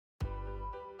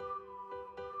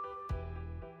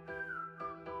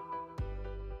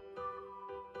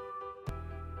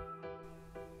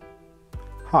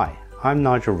Hi, I'm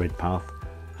Nigel Ridpath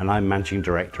and I'm Managing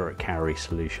Director at Cowry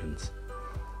Solutions.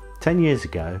 10 years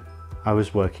ago, I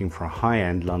was working for a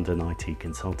high-end London IT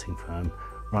consulting firm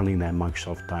running their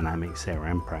Microsoft Dynamics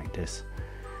CRM practice.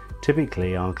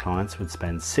 Typically, our clients would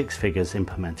spend six figures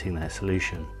implementing their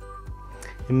solution.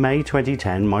 In May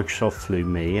 2010, Microsoft flew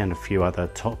me and a few other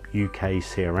top UK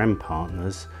CRM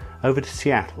partners over to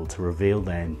Seattle to reveal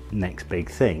their next big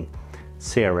thing,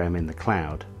 CRM in the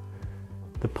cloud.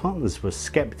 The partners were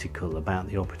skeptical about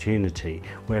the opportunity.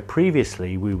 Where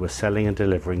previously we were selling and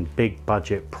delivering big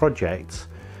budget projects,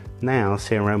 now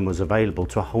CRM was available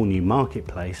to a whole new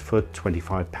marketplace for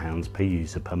 £25 per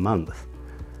user per month.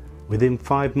 Within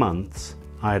 5 months,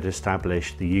 I had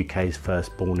established the UK's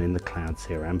first born-in-the-cloud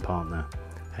CRM partner,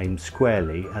 aimed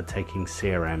squarely at taking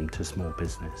CRM to small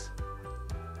business.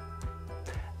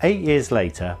 8 years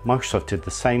later, Microsoft did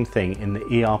the same thing in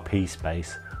the ERP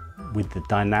space with the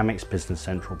Dynamics Business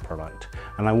Central product,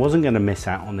 and I wasn't going to miss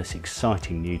out on this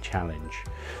exciting new challenge.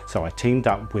 So I teamed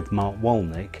up with Mark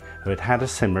Wolnick, who had had a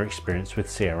similar experience with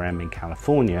CRM in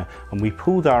California, and we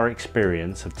pooled our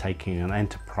experience of taking an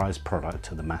enterprise product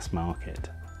to the mass market.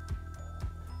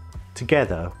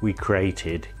 Together, we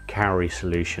created Cowry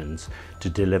Solutions to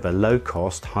deliver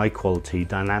low-cost, high-quality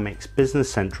Dynamics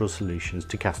Business Central solutions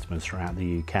to customers throughout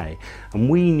the UK. And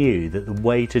we knew that the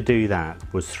way to do that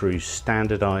was through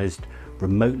standardized,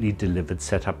 remotely delivered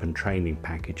setup and training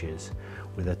packages,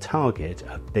 with a target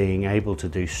of being able to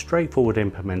do straightforward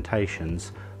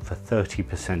implementations for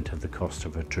 30% of the cost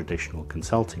of a traditional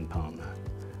consulting partner.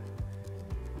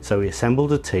 So we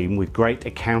assembled a team with great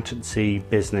accountancy,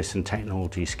 business and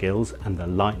technology skills, and the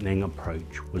Lightning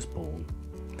approach was born.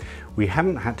 We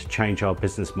haven't had to change our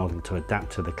business model to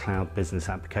adapt to the cloud business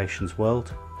applications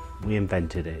world. We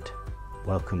invented it.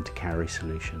 Welcome to Cowry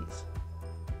Solutions.